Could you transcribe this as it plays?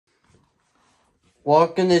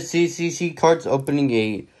Welcome to CCC Cards opening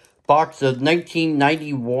a box of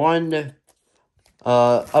 1991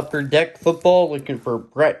 Upper Deck football. Looking for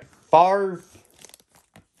Brett Farve.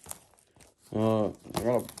 I got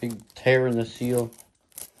a big tear in the seal.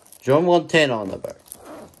 John 110 on the back.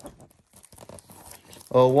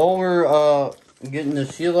 While we're getting the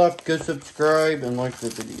seal off, go subscribe and like the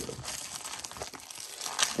video.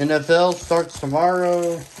 NFL starts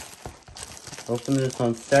tomorrow. Open this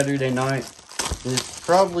on Saturday night. This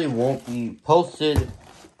probably won't be posted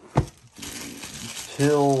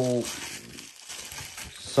till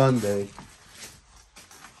Sunday.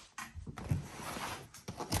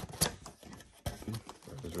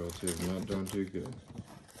 Results have not done too good.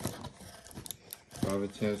 5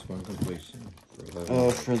 attempts, 1 completion.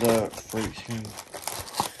 For the freaks game.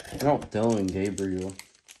 Not Dylan Gabriel.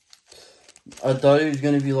 I thought he was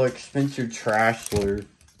gonna be like Spencer Trashler,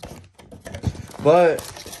 but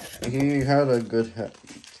he had a good half.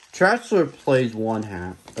 Trashler plays one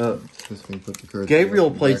half.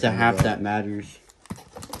 Gabriel plays the half that matters.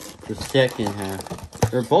 The second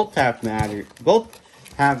half. They're both half matter. Both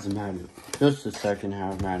halves matter. Just the second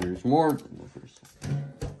half matters more than the first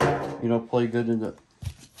half. You don't play good in the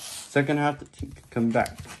second half, the team can come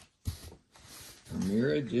back.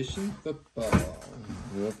 Premier Edition football.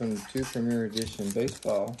 We opened 2 Premier Edition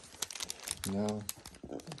baseball. No.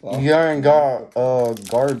 You haven't got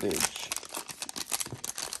garbage.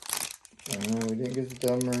 We didn't get the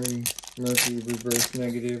Del Murphy reverse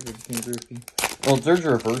negative or King Griffey. Well, there's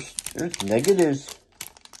reverse. There's negatives.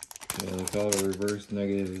 Yeah, they call it a reverse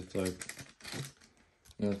negative. It's like,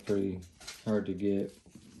 it's pretty hard to get.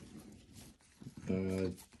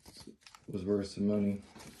 It was worth some money.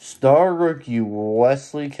 Star rookie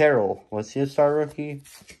Wesley Carroll. Was he a star rookie?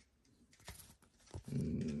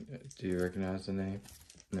 Do you recognize the name?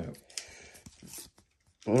 No.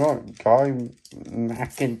 Guy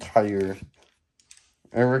McIntyre.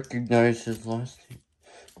 I recognize his last name.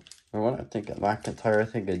 Or when I think of McIntyre, I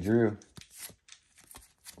think of Drew.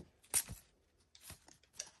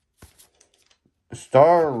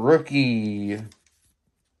 Star rookie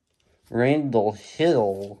Randall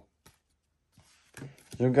Hill.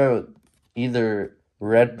 There's a guy with either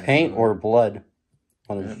red paint or blood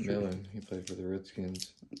on his shirt. Millen, he played for the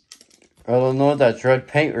Redskins. I don't know if that's red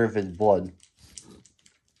paint or if it's blood.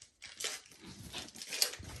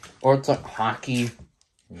 Or it's like hockey.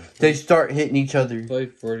 They start hitting each other. He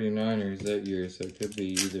played 49ers that year, so it could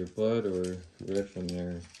be either blood or red from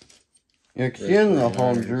there. Yeah, because he's in the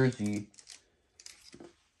home jersey.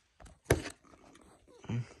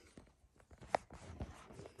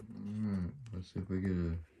 Let's see if we get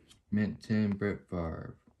a mint 10 Brett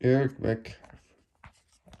Farve. Eric Metcalf.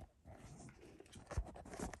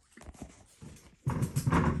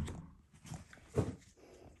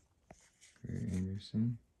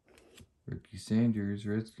 Anderson. Ricky Sanders,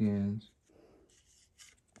 Redskins.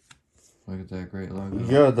 Look at that great logo.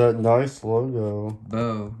 Yeah, that nice logo.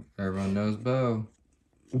 Bo. Everyone knows Bo.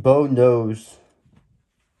 Bo knows.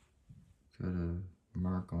 Got a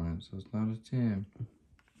mark on it, so it's not a 10.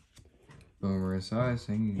 Boomer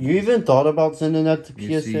Esiason. You even thought about sending that to PSA?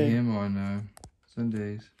 You see him on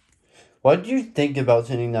Sundays. Why did you think about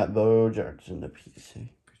sending that Bo Jackson to PSA?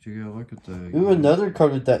 Because you gotta look at the... Ooh, another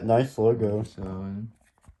card with that nice logo. Selling.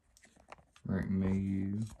 Right,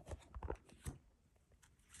 Mayu.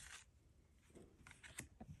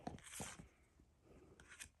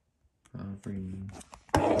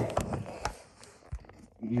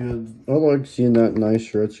 Yeah, I like seeing that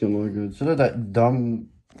nice Redskin logo instead of that dumb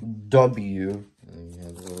W. And you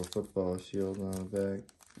have a little football shield on the back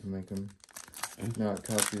to make them not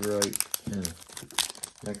copyright.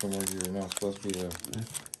 Make them where you're not supposed to be to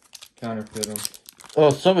counterfeit them. Oh,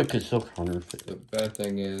 someone could still counterfeit. The bad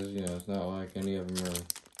thing is, it's not like any of them are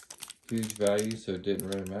huge value, so it didn't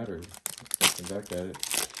really matter. Looking back at it.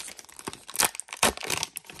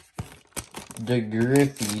 The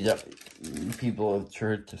Griffey that people have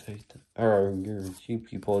tried to fake it. Or I guarantee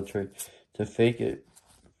people have tried to fake it.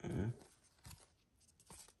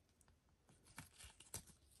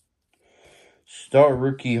 Star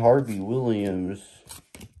rookie Harvey Williams.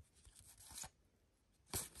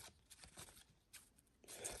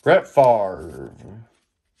 Brett Farve.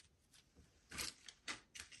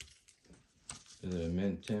 Is it a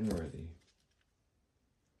mint 10 worthy?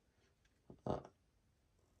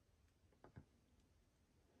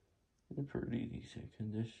 In pretty decent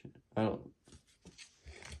condition. I don't.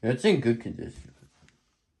 It's in good condition.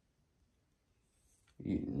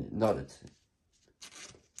 Not a 10.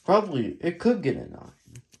 Probably it could get a 9.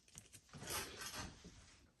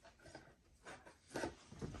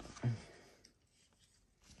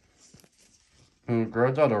 And it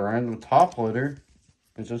grows out a random top loader.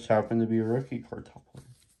 It just happened to be a rookie card top loader.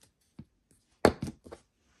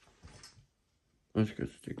 Let's go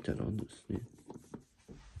stick that on this thing.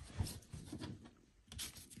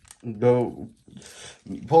 Go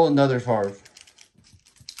pull another Farve.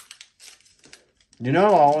 You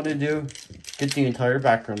know what I want to do? Get the entire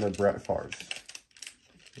background of Brett Farve.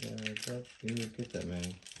 Yeah, you didn't get that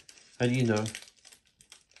many. How do you know?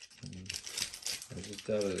 I just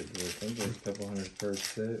thought it was, I think there's a couple hundred per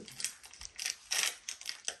set.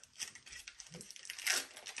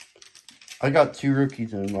 I got 2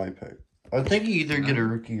 rookies in my pack. I think you either get a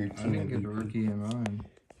rookie or I team didn't MVP. get a rookie in mine.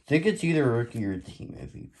 I think it's either a rookie or team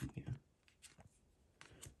MVP.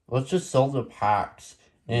 Let's just sell the packs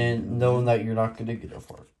and knowing that you're not going to get a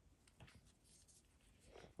Farve.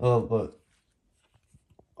 Oh, but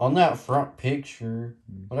on that front picture,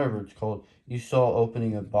 whatever it's called, you saw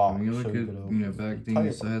opening a box. When you look at, back then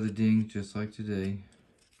you still had the ding just like today.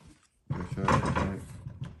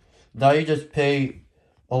 Now you just pay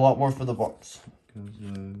a lot more for the box. Because,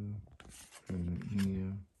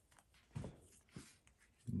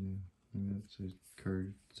 that's a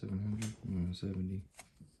card 700, no, 70.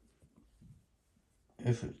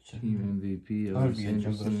 If it's Team MVP, that would be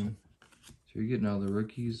Anderson. So you're getting all the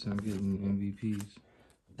rookies, I'm getting MVPs.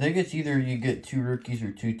 I think it's either you get 2 rookies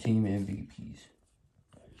or 2 team MVPs.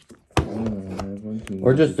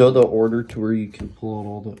 Or just know the order to where you can pull out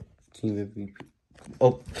all the team MVP.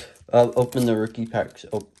 Open the rookie packs.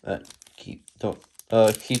 Keep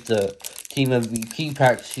the team MVP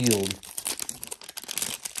pack sealed.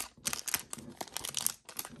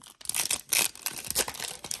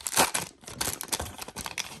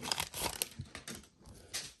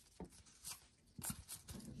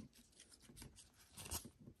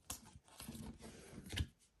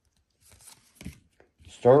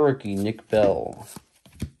 Star rookie Nick Bell.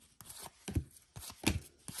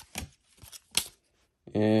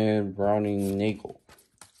 And Browning Nagel.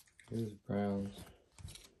 Here's Browns.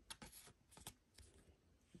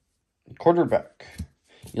 Quarterback.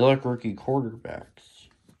 You like rookie quarterbacks.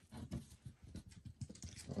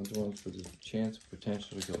 Those ones with the chance of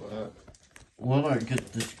potential to go up. When I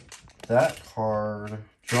get that card,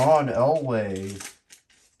 John Elway.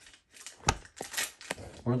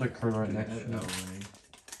 Where's the card right next to it?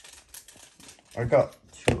 I got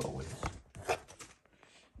 2 Elways.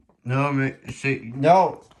 No,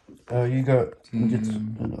 no. You got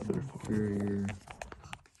another Courier.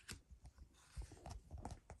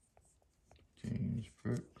 James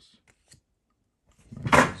Brooks.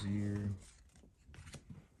 Marzier.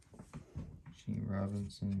 Gene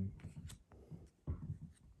Robinson.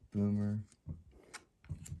 Boomer.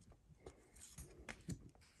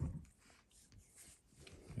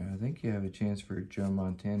 I think you have a chance for a Joe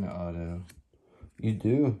Montana auto. You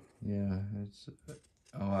do? Yeah, it's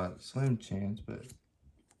a lot slim chance, but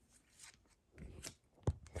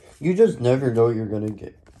you just never know what you're gonna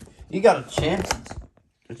get. You got a chance.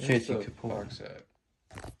 A chance you could pull. Box set.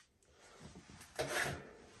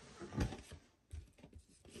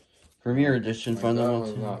 Premier edition. Find that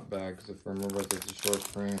one's one. not bad because if I remember, it's a short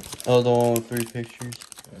print. Oh, the one with 3 pictures.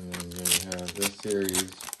 And then we have this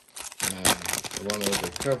series. And the one with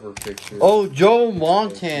the cover picture. Oh, Joe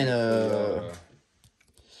Montana.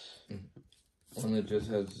 One that just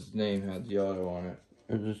has his name, had the auto on it.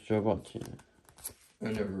 Or just Joe Montana. I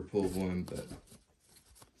never pulled one, but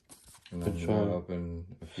and Which I one? opened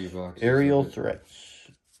a few boxes. Aerial threats.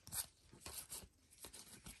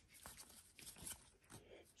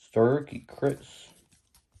 Star rookie Chris.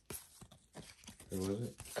 Who was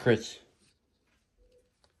it? Chris.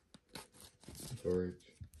 George.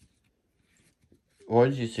 Why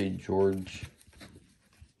did you say George?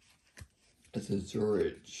 It's a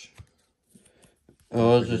George.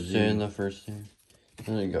 Oh, I was just saying the first thing.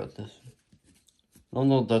 And I got this. I don't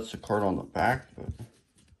know if that's the card on the back, but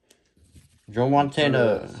Joe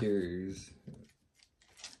Montana. Series.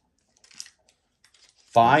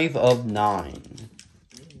 5 of 9.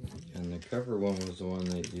 And the cover one was the one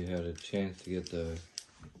that you had a chance to get the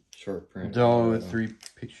short print. The one with 3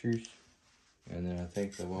 pictures. And then I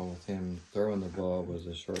think the one with him throwing the ball was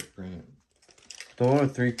a short print. The one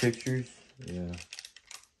with 3 pictures? Yeah.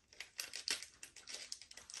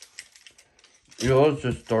 You know, let's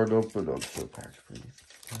just start open up the packs for you.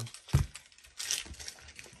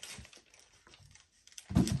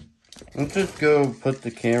 Let's just go put the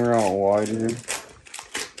camera out wider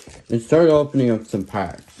and start opening up some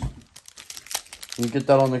packs. Can you get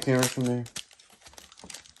that on the camera from there?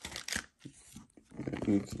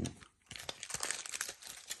 You can.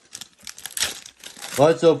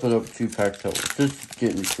 Let's open up 2 packs at once. Just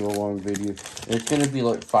get into a long video. It's going to be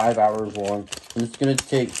like 5 hours long. And it's gonna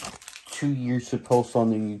take 2 years to post on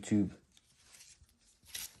the YouTube.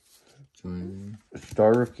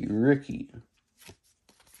 Star rookie, Ricky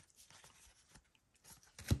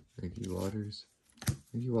Waters.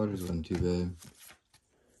 Ricky Waters wasn't too bad.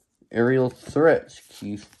 Aerial threats,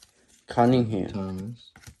 Keith Cunningham.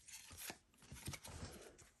 Thomas.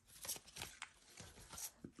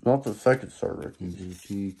 Not the second star rookie.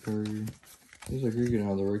 MVP Curry. Seems like you're getting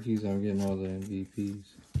all the rookies. I'm getting all the MVPs.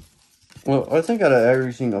 Well, I think out of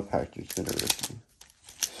every single pack you get a rookie.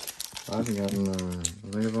 I haven't gotten, I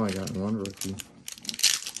think I've only gotten one rookie.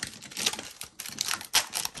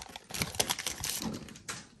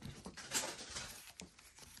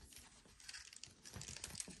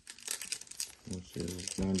 Which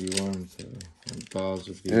is 91, so Bowles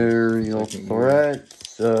would be Aerial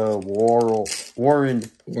threats, Warren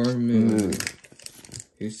Moon.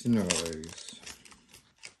 Houston Oilers.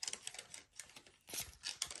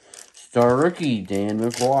 Star rookie, Dan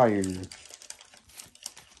McGuire.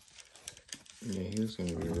 Yeah, he was going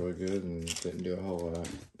to be really good and didn't do a whole lot.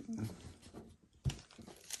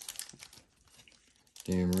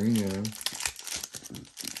 Dan Marino.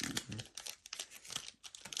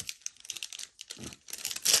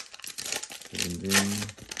 And then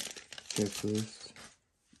checklist.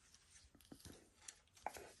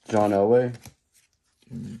 John Elway.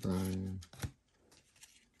 And Brian.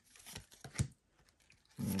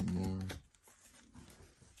 One more.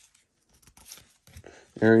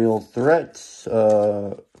 Aerial threats,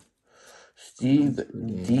 Steve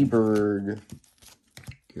DeBerg.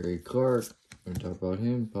 Gary Clark. We're talking about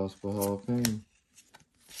him, possible Hall of Fame.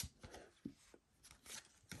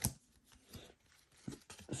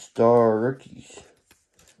 Star rookies,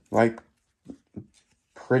 Mike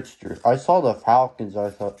Pritzker. I saw the Falcons.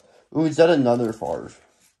 I thought, ooh, is that another Favre?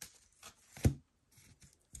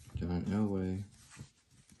 John Elway.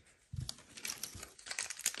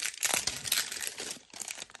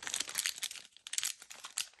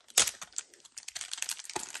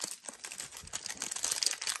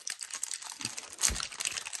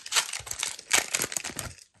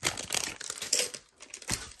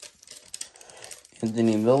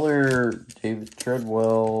 Anthony Miller, David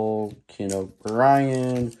Treadwell, Ken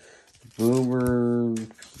O'Brien, Boomer,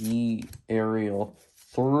 P. Aerial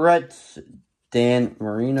Threats, Dan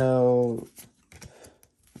Marino.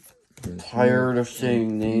 Tired of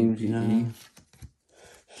saying names now.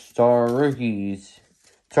 Star rookies,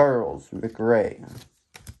 Charles McRae.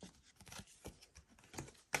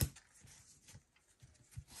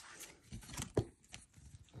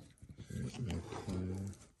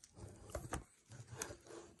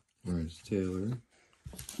 Lawrence Taylor.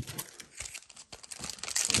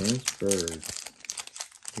 Lance Bird.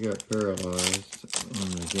 He got paralyzed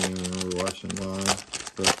on the game when we were watching live.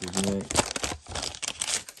 Broke his neck.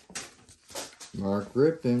 Mark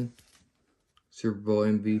Rippon. Super Bowl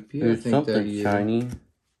MVP. There's I think that year. shiny.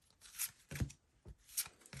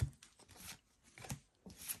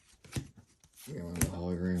 Yeah, one of the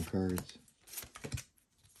hologram cards.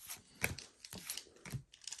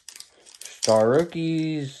 Star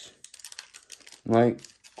rookies, Mike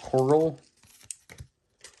Coral.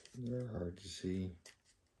 They're hard to see.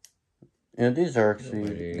 Yeah, these are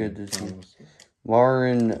actually good to see.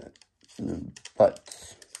 Lauren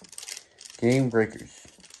Butts. Game Breakers.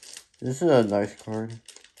 This is a nice card.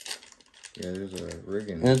 Yeah, there's a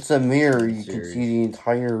rigging. And it's a mirror. You can see the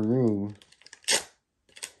entire room.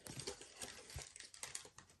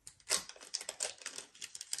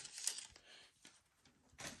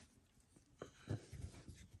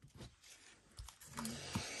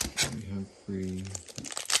 Humphrey.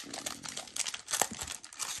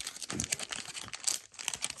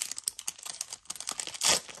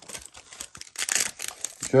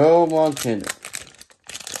 Joe Montana.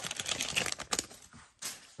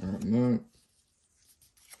 Monk.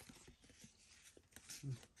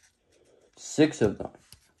 6 of 9.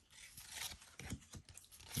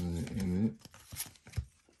 Emmett.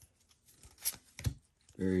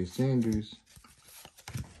 Barry Sanders.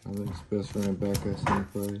 I think it's the best running back I've seen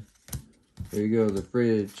play. There you go, the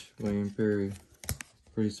fridge, William Perry.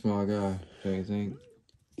 Pretty small guy, don't you think?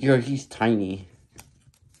 Yo, he's tiny.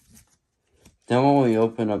 Then when we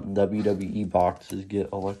open up WWE boxes, get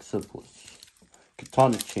Alexa Bliss,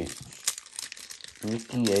 Katana Chance,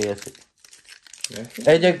 Nikki ASA.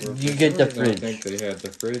 And then you get the fridge. I think they had the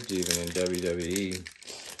fridge even in WWE.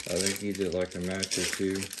 I think he did like a match or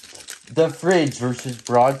two. The fridge versus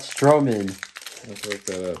Braun Strowman. Let's look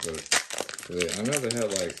that up. But I know they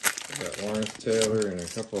had like that Lawrence Taylor and a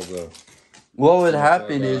couple of the. What would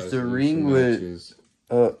happen is the ring would.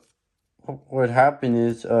 What would happen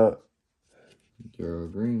is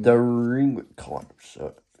Gerald Green. The ring collapse.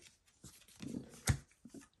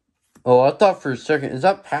 Oh, I thought for a second, is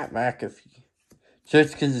that Pat McAfee?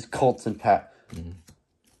 Just because it's Colts and Pat. Mm-hmm.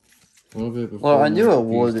 A little bit before. Well, I knew it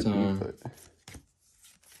would would be,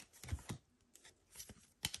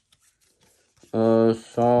 but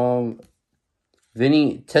some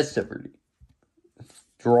Vinny Testaverde,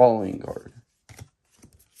 drawing guard.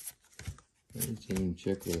 Team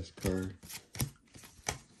checklist card.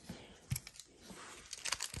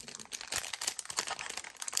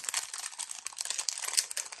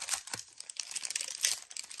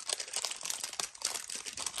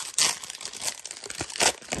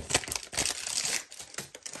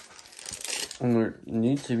 And there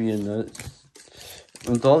needs to be another.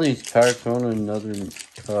 With all these packs, I want another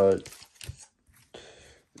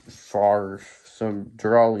Farve, some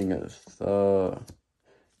drawing of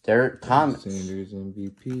Derek Thomas. Sanders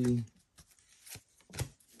MVP.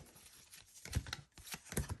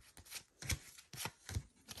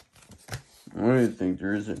 What do you think?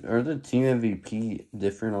 Are the team MVP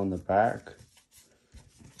different on the back?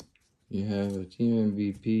 You have a team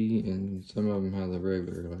MVP, and some of them have the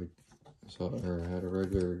regular, like, had a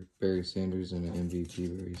regular Barry Sanders and an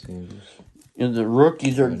MVP Barry Sanders. You know, the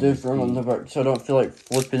rookies are different on the back, so I don't feel like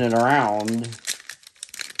flipping it around.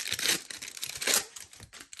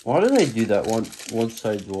 Why do they do that? One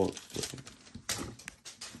side won't flip.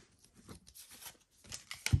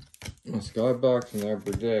 The Skybox and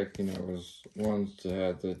Upper Deck, was ones that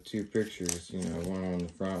had the two pictures, one on the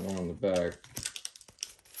front, one on the back.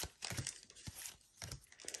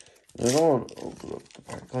 They don't open up the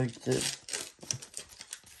back like this.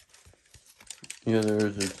 Yeah, there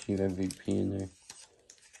is a team MVP in there.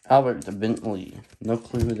 Albert the Bentley. No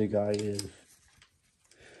clue who the guy is.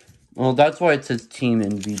 Well, that's why it says team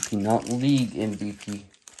MVP, not league MVP.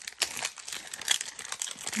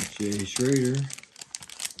 Jay Schrader.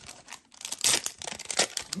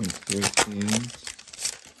 With Redskins.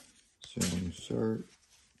 Showing Sharp.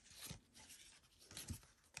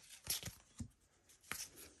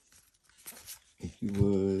 Icky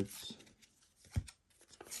Woods.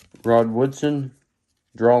 Rod Woodson.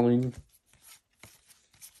 Drawing.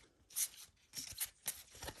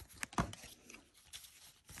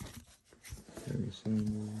 Barry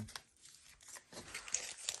Sanders.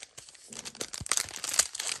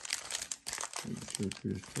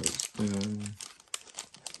 Joker's touchdown.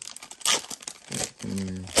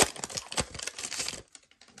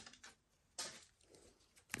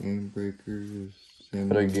 Game Breakers.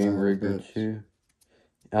 But a game breaker too.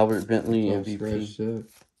 Albert Bentley MVP.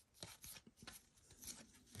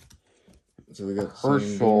 So we got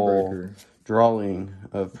Herschel drawing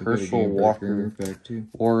of Herschel Walker,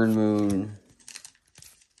 Warren Moon.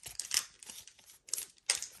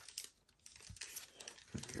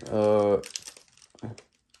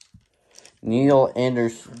 Neil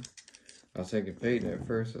Anderson. I was thinking Peyton at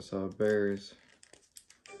first. I saw Bears.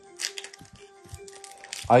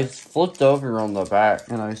 I flipped over on the back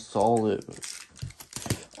and I saw it.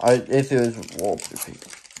 If it was Walter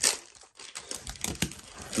Payton.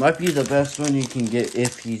 Might be the best one you can get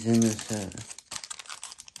if he's in the set.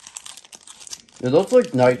 It looks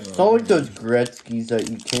like nice. It's not like those Gretzky's that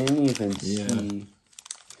you can't even see.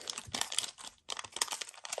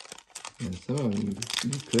 And some of them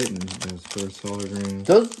you couldn't as first holograms.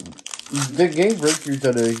 The game breakers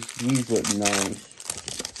that these look nice.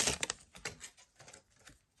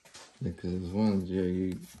 Because ones,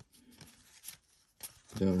 you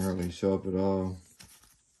don't hardly show up at all.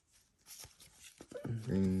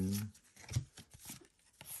 Green.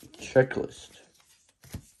 Checklist.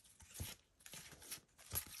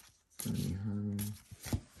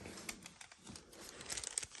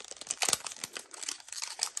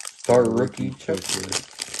 Star rookie checklist.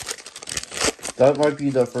 That might be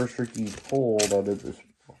the first rookie pulled out of this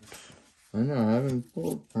box. I know, I haven't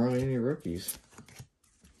pulled hardly any rookies.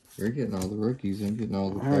 You're getting all the rookies. I'm getting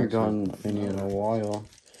all the I haven't gotten any in a while.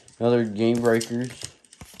 Another game breakers.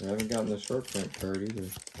 I haven't gotten the short print card either.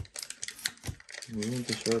 We need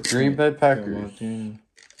the short Green Bay Packers.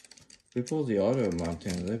 If we pull the auto of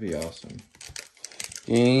Montana, that'd be awesome.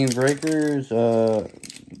 Game breakers,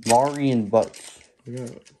 Maury and Butts. We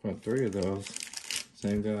got, what, 3 of those.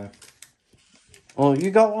 Same guy. Well,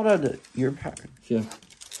 you got one of your package. Yeah.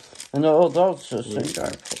 I know, that was the same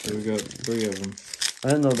guy. So we got 3 of them. I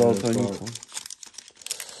didn't know that was any one.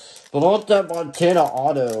 But I want that Montana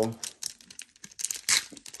auto.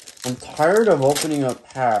 I'm tired of opening up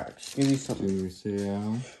packs. Give me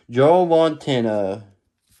something. Joe Montana.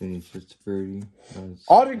 Finish Fitzgerald.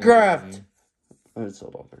 Autographed. It's all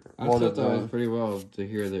autographed. I thought that was pretty well to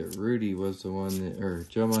hear that Rudy was the one that, or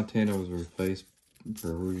Joe Montana was replaced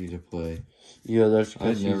for Rudy to play. Yeah, that's I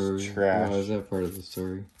because never he's trash. realized that part of the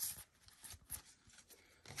story.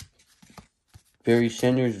 Barry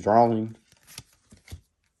Sanders drawing.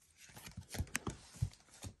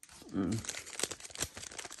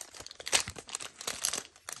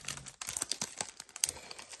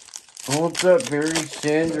 Oh, what's up, Barry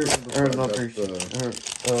Sanders? Or not Barry Sanders.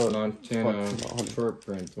 Montana short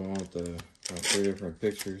print, the one with the 3 different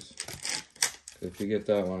pictures. If you get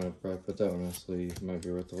that one, I'd probably put that one on the sleeve. It might be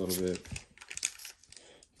worth a little bit.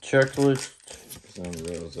 Checklist. Some of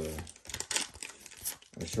those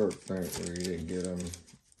a short print where you didn't get them,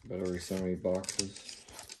 but every so many boxes.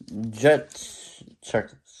 Jets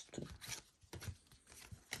checklist.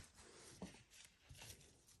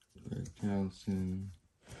 Townsend.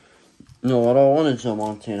 No, what I want is a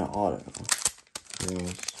Montana auto.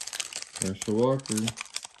 Ross. Herschel Walker,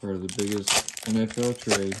 part of the biggest NFL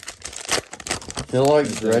trade. Feel like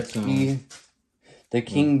Gretzky. The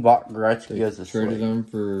King bought Gretzky as a traded slave. him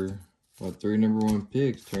for, what, 3 #1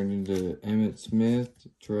 picks. Turned into Emmett Smith,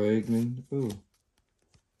 Troy Aikman. Ooh.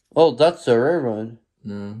 Oh, that's the rare one.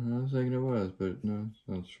 No, I was thinking it was, but no, it's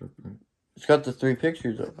not short print. It's got the 3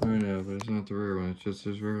 pictures of I know, but it's not the rare one. It's just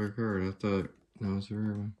his regular card. I thought that was the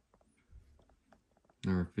rare one.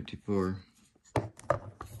 Number 54.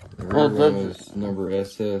 The rare one was number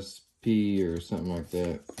SSP or something like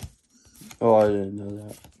that. Oh, I didn't know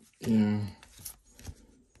that. Yeah.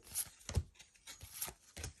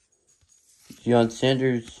 Deion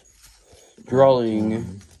Sanders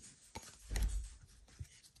drawing.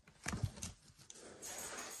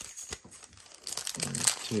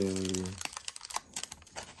 Taylor.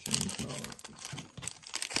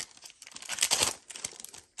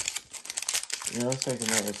 Yeah, I was thinking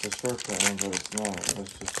that it's a shortcut one, but it's not.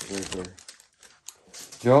 It's just a regular.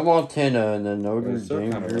 Joe Montana and the Notre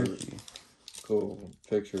Dame jersey. Cool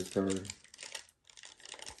picture card.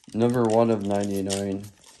 Number 1 of 99.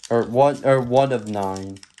 Or 1 of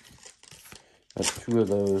 9. That's 2 of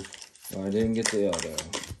those. Oh, I didn't get the auto.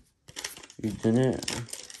 You didn't?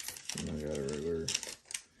 I got a regular.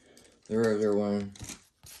 The regular one.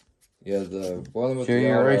 Yeah, the one with Jerry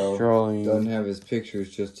the auto Rice drawing. doesn't have his pictures,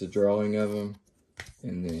 just a drawing of him.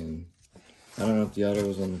 And then, I don't know if the auto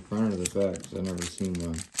was on the front or the back, because I've never seen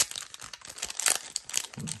one.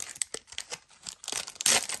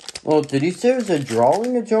 Oh, did he say it was a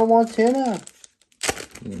drawing of Joe Montana?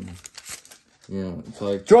 Yeah, it's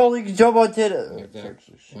like... Drawing of Joe Montana! Like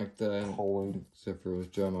that. Colin. Except for it was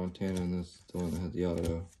Joe Montana, and this is the one that had the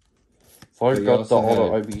auto. If I got the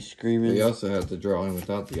auto, I'd be screaming. He also had the drawing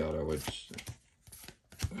without the auto, which...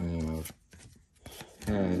 I don't know.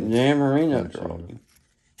 Dan Marino drawing.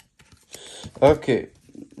 Okay,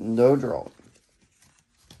 no drawing.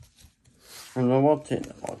 And no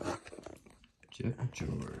Montana auto. Jeff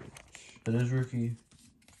George. That is rookie.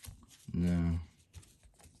 No.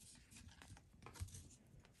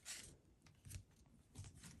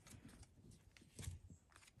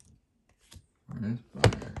 Ernest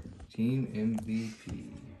Bonner. Team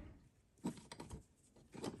MVP.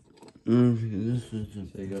 This is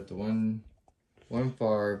So you got the one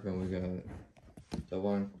Favre, and we got the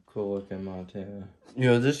one cool looking Montana. You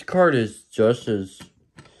know, this card is just as...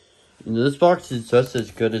 This box is just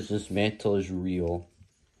as good as this mantle is real.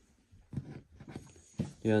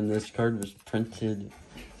 Yeah, and this card was printed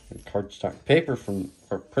in cardstock paper from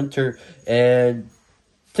our printer. And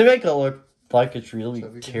to make it look like it's really,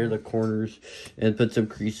 tear the corners and put some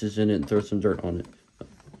creases in it and throw some dirt on it.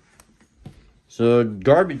 So,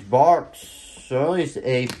 garbage box. So, at least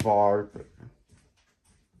a far.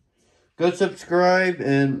 Go subscribe,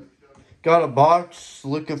 and got a box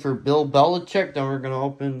looking for Bill Belichick that we're going to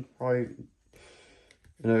open probably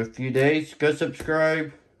in a few days. Go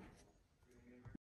subscribe.